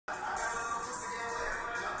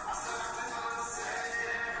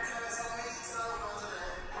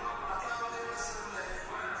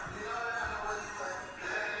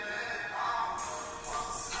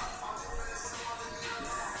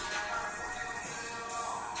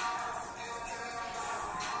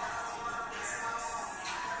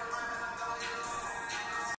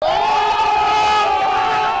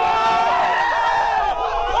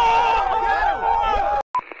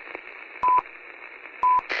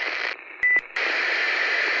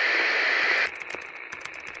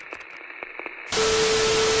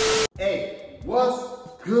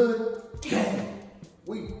good game?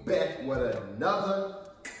 We back with another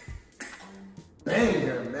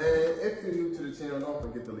banger, man. If you're new to the channel, don't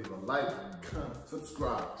forget to leave a like, comment,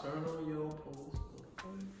 subscribe, turn on your post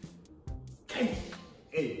notifications,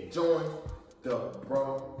 and join the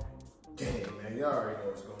bro game, man. Y'all already know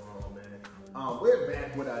what's going on, man. We're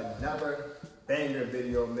back with another banger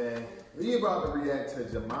video, man. We about to react to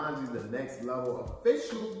Jumanji: The Next Level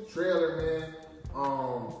official trailer, man.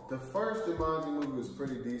 The first Jumanji movie was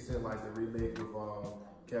pretty decent, like the remake with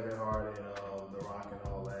Kevin Hart and The Rock and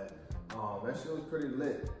all that. That shit was pretty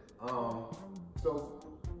lit. So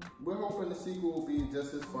we're hoping the sequel will be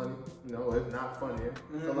just as funny, you know, if not funnier.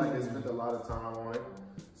 I feel like they spent a lot of time on it,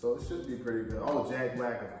 so it should be pretty good. Oh, Jack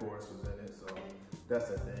Black, of course, was in it, so that's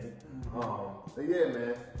a thing. But yeah,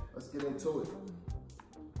 man, let's get into it.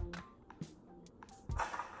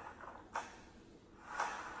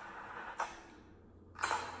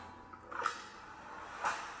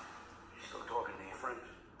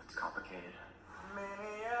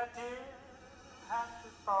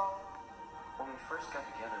 When we first got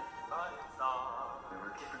together, we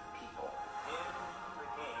were different people.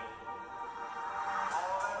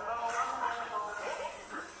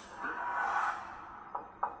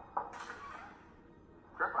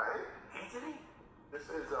 Grandpa, hey? Anthony? This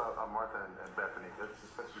is Martha and Bethany. This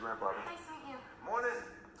is your grandfather. Nice to meet you. Morning.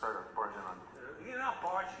 Sorry to barge in on you. You're not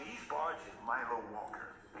barging, he's barging. Milo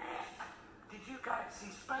Walker. Did you guys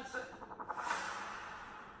see Spencer?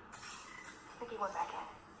 I think he went back in.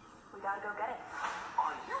 We gotta go get it.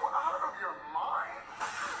 Are you out of your mind?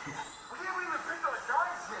 We haven't even picked our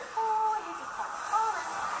guys yet. Oh, he's just fine. All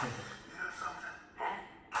right. You know something? Huh?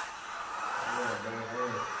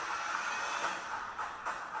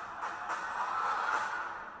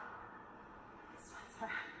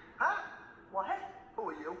 Spencer. Huh? What? Who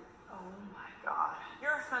are you? Oh my God.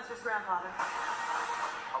 You're Spencer's grandfather.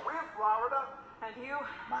 Are we in Florida? And you?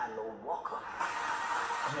 Milo Walker.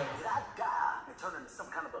 That guy turned into some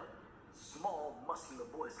kind of a small, muscular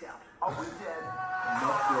Boy Scout. Are we dead?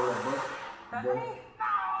 Bethany?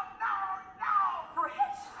 No!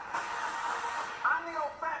 Rich? I'm the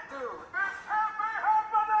old fat dude. This can't be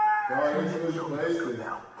happening! Oh, this was amazing.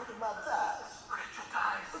 Now, look at my thighs. Look at your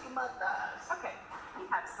thighs. Look at my thighs. Okay, we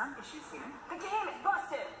have some issues here. The game is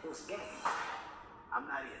busted! It was a game. I'm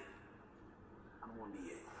not it. I don't want to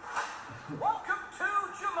be it. Welcome to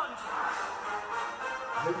Jumanji!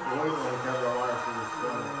 His voice on Kevin Hart was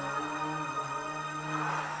funny.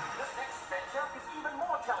 This next venture is even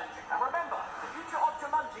more challenging. Now remember, the future of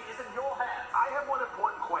Jumanji is in your hands. I have one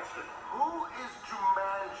important question. Who is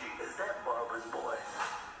Jumanji? Is that Barbara's boy?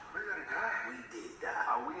 We're gonna die. We did die.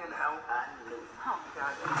 Are we in hell? I knew it. Oh my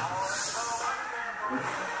God.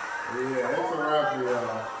 Yeah, it's a wrap for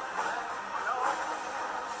y'all.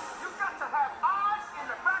 You've got to have eyes in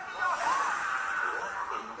the back of your head.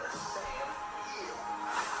 What in the Sam Hill?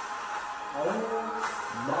 Oh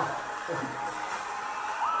my.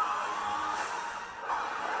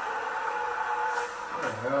 Oh,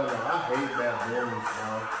 hell no, I hate that voice,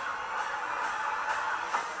 bro.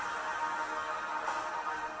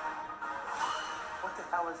 What the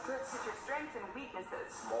hell is this? It's your strengths and weaknesses.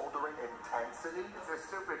 Smoldering intensity? It's a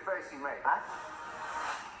stupid face you make. Huh?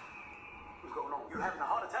 What's going on? You're having a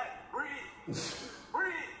heart attack. Breathe.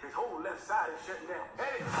 Breathe. His whole left side is shutting down.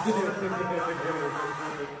 Hey.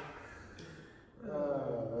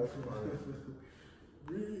 That's funny.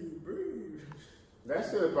 Breathe. That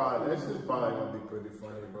shit's probably gonna be pretty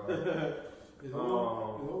funny, bro. His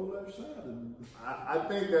whole left side. I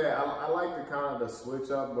think that I like the kind of the switch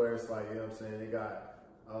up where it's like, you know what I'm saying, they got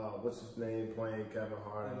what's his name playing Kevin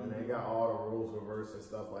Hart, and they got all the roles reversed and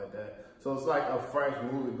stuff like that. So it's like a fresh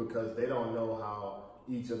movie because they don't know how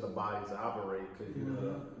each of the bodies operate, because you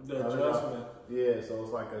know the adjustment. Yeah, so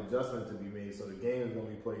it's like an adjustment to be made. So the game is gonna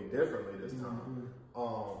be played differently this time.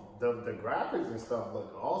 The graphics and stuff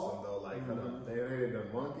look awesome though. Like they hated the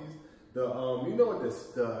monkeys. The you know what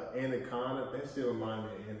the anaconda, that shit reminded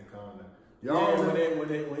me of Anaconda. Y'all when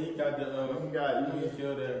he got he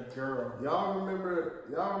killed that girl. Y'all remember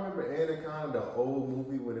Anaconda, the old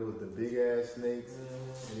movie when it was the big ass snakes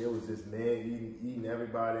and it was just man eating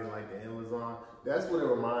everybody in like the Amazon. That's what it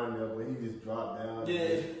reminded me of when he just dropped down.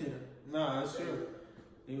 Yeah. No, that's true.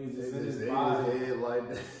 He was just in his his body. head like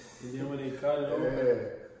that. And then when they cut it open.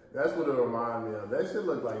 Yeah. That's what it reminded me of. That shit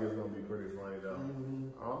look like it's gonna be pretty funny though.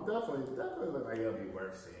 Definitely look like it'll be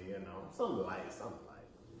worth seeing, you know. Something light.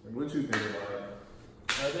 What you think about it?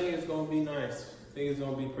 I think it's gonna be nice. I think it's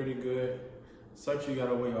gonna be pretty good. Such you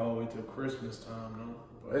gotta wait all the way till Christmas time,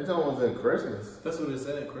 though. That joint was at Christmas. That's what it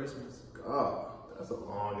said at Christmas. God. That's a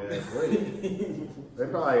long ass wait. They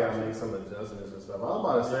probably gotta make some adjustments and stuff. I was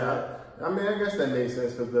about to say, I mean, I guess that makes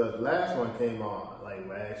sense because the last one came out like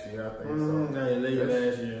last year, I think.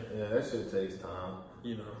 Last year. Yeah, that shit takes time.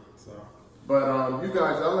 You know, so. But you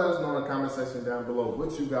guys, y'all let us know in the comment section down below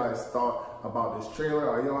what you guys thought about this trailer.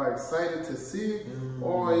 Are y'all excited to see it,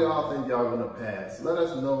 or y'all think y'all gonna pass? Let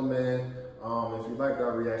us know, man. If you liked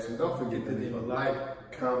our reaction, don't forget to leave a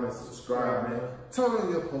like, comment, subscribe, man. Turn on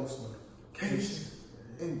your post notifications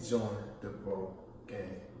and join the bro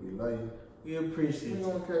gang. We love you. We appreciate you.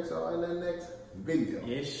 We're gonna catch y'all in the next video.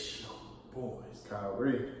 Yes, boys.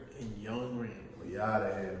 Kyre and Young Ring. We out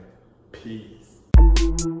of here. Peace.